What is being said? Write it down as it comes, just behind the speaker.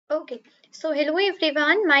Okay, so hello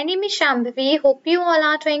everyone. My name is Shambhavi. Hope you all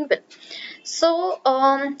are doing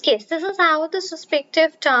well. Yes, this is how this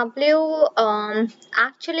respective Tableau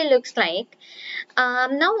actually looks like.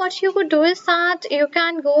 Now, what you could do is that you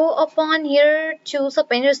can go upon here, choose up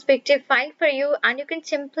any respective file for you, and you can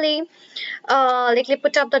simply likely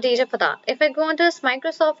put up the data for that. If I go into this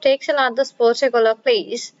Microsoft Excel at this particular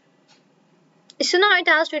place, so now it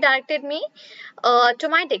has redirected me to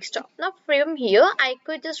my desktop. Now from here, I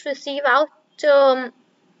could just receive out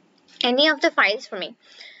any of the files for me.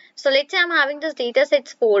 So let's say I'm having this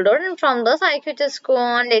datasets folder, and from this I could just go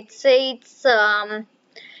on. Let's say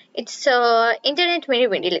it's Internet Mini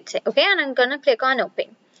Windy. Let's say okay, and I'm gonna click on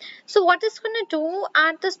Open. So what it's going to do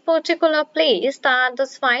at this particular place that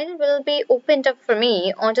this file will be opened up for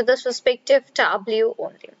me onto this respective Tableau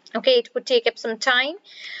only. Okay, it would take up some time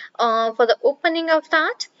for the opening of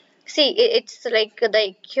that. See, it's like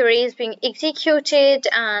the query is being executed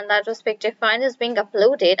and that respective file is being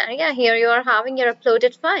uploaded. And yeah, here you are having your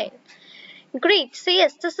uploaded file. Great. So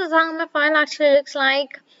yes, this is how my file actually looks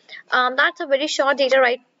like. That's a very short data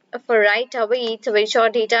right away. It's a very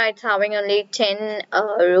short data. It's having only 10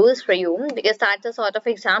 rows for you because that's a sort of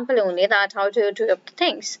example only that how to do up the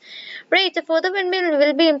things. Right. So further when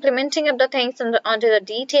we'll be implementing up the things onto the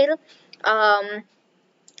detail.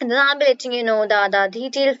 And then I'll be letting you know the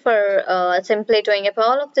detail for simply doing up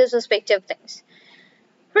all of these respective things.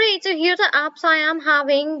 Right, so here the apps I am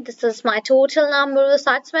having. This is my total numbers,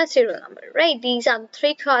 that's my serial number. Right, these are the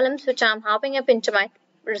three columns which I'm having up into my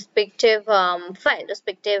respective file,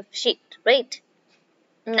 respective sheet. Right,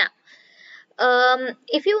 now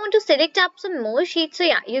if you want to select up some more sheets, so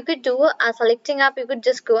yeah, you could do selecting up. You could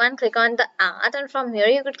just go and click on the add, and from here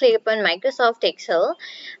you could click upon Microsoft Excel,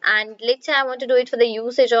 and let's say I want to do it for the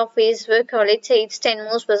usage of Facebook, or let's say it's 10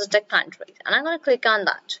 most visited countries, and I'm going to click on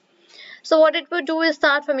that. So what it would do is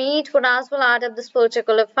that for me, it would as well add up this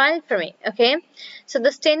particular file for me. Okay, so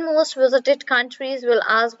this 10 most visited countries will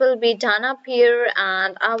as well be done up here,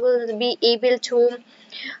 and I will be able to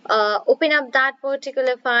open up that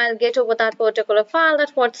particular file, get over that particular file.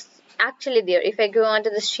 That's what's actually there. If I go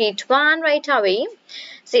onto the sheet 1 right away,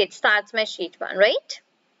 see it starts my sheet 1, right?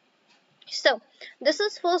 So this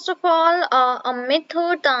is first of all a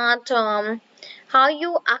method that how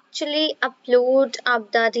you actually upload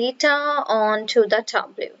up the data onto the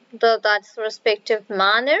Tableau. That's the respective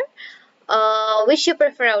manner which you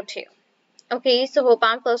prefer out here. Okay, so hope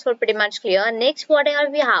I'm first of all pretty much clear. Next, what are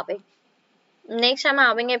we having? Next, I'm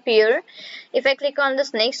having up here. If I click on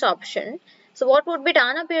this next option, so what would be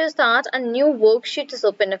done up here is that a new worksheet is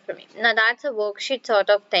open up for me. Now that's a worksheet sort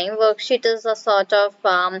of thing. Worksheet is a sort of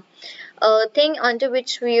thing onto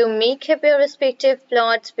which you make up your respective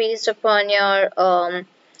plots based upon your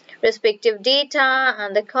respective data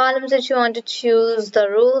and the columns that you want to choose, the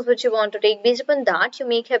rows which you want to take. Based upon that, you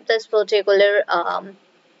make up this particular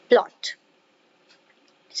plot.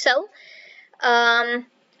 So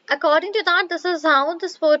according to that, this is how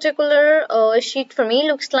this particular sheet for me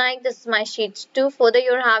looks like. This is my sheet 2. Further,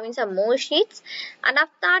 you're having some more sheets, and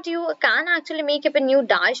after that you can actually make up a new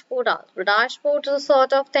dashboard. The dashboard is a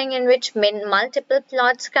sort of thing in which multiple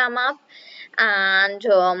plots come up, and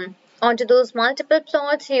onto those multiple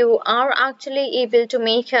plots you are actually able to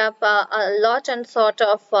make up a lot and sort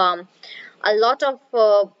of a lot of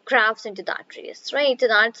graphs into that trace, right?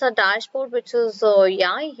 That's a dashboard which is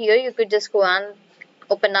yeah, here you could just go and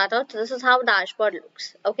open that out. So this is how dashboard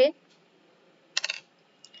looks. Okay,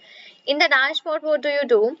 in the dashboard, what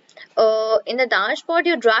do? In the dashboard,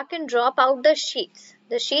 you drag and drop out the sheets.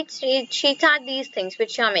 The sheets are these things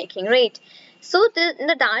which you are making, right? So in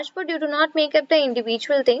the dashboard, you do not make up the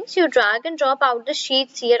individual things. You drag and drop out the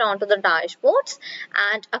sheets here onto the dashboards,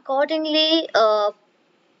 and accordingly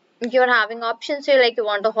you're having options here, like you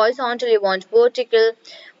want a horizontal, you want vertical,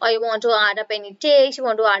 or you want to add up any text, you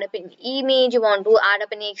want to add up any image, you want to add up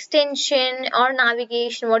any extension or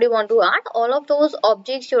navigation, what you want to add, all of those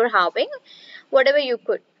objects you're having, whatever you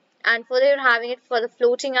could. And further you're having it for the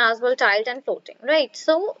floating as well, tiled and floating, right?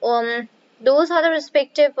 So those are the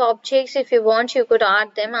respective objects. If you want, you could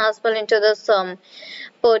add them as well into this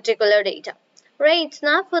particular data, right?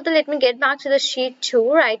 Now further, let me get back to the sheet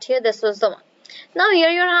 2 right here. This was the one. Now here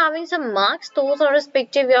you're having some marks. Those are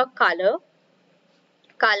respective your color,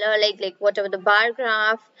 like whatever the bar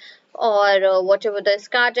graph or whatever the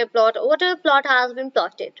scatter plot, or whatever plot has been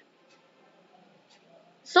plotted.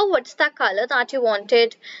 So what's the color that you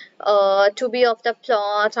wanted to be of the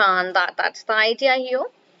plot, and that's the idea here.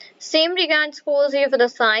 Same regards goes here for the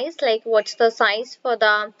size, like what's the size for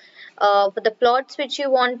the plots which you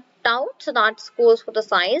want out, so that goes for the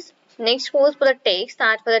size. Next goes for the text,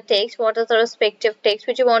 that for the text, what is the respective text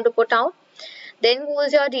which you want to put out. Then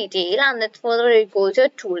goes your detail, and then further it goes your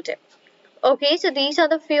tooltip. Okay, so these are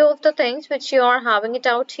the few of the things which you are having it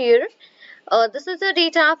out here. This is the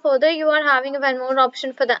data. Further, you are having one more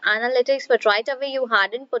option for the analytics, but right away you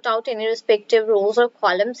hadn't put out any respective rows or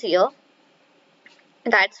columns here.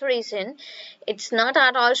 That's the reason it's not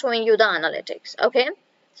at all showing you the analytics. Okay,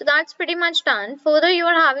 so that's pretty much done. Further, you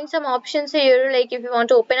are having some options here, like if you want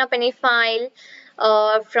to open up any file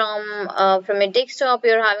from a desktop,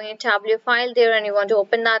 you're having a Tableau file there and you want to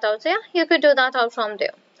open that out. So yeah, you could do that out from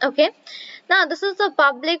there. Okay, now this is the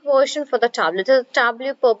public version for the Tableau. This is the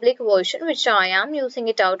Tableau public version, which I am using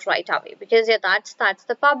it out right away because yeah, that's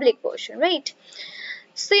the public version, right?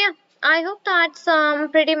 So yeah, I hope that's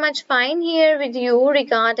pretty much fine here with you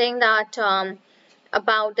regarding that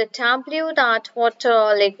about the Tableau, that what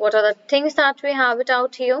are the things that we have it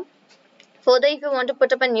out here. Further, if you want to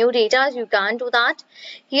put up a new data, you can do that.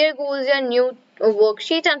 Here goes your new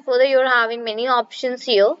worksheet, and further you're having many options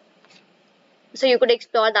here, so you could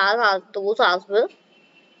explore those as well.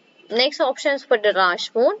 Next option is for the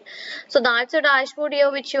dashboard. So that's the dashboard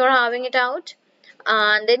here which you're having it out.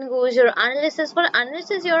 And then goes your analysis. For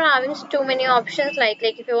analysis, you're having too many options, like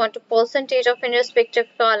if you want a percentage of any respective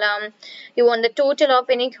column, you want the total of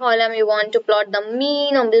any column, you want to plot the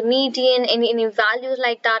mean or the median, any values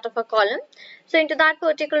like that of a column. So into that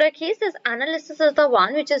particular case, this analysis is the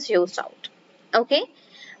one which is used out. Okay.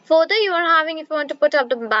 Further, you are having, if you want to put up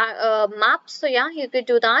the maps, so yeah, you could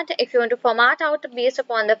do that. If you want to format out based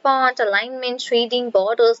upon the font, alignment, shading,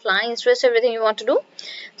 borders, lines, rest everything you want to do.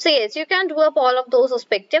 So yes, you can do up all of those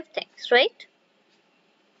respective things, right?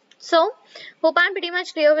 So, hope I'm pretty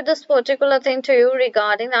much clear with this particular thing to you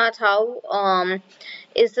regarding that how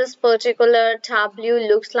is this particular Tableau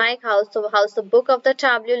looks like, how's the book of the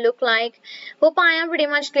Tableau look like. Hope I am pretty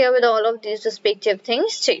much clear with all of these respective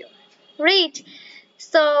things to you, right?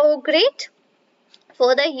 So great.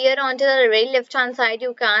 Further, here onto the very left hand side,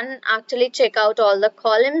 you can actually check out all the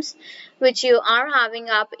columns which you are having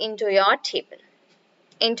up into your table,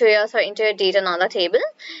 into your data, not the table,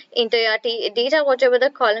 into your data, whatever the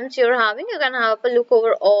columns you're having, you can have a look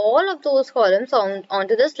over all of those columns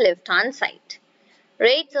onto this left hand side,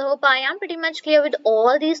 right? So hope I am pretty much clear with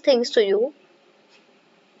all these things to you,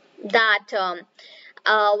 that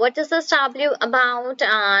what is this Tableau about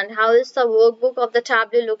and how is the workbook of the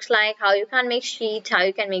Tableau looks like, how you can make sheets, how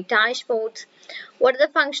you can make dashboards, what are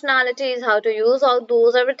the functionalities, how to use all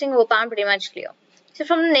those, everything. Hope I'm pretty much clear. So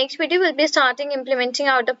from the next video, we'll be starting implementing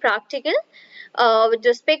out the practical with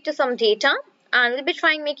respect to some data, and we'll be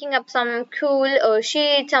trying making up some cool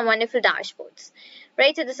sheets and wonderful dashboards,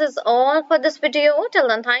 right? So this is all for this video. Till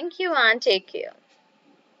then, thank you and take care.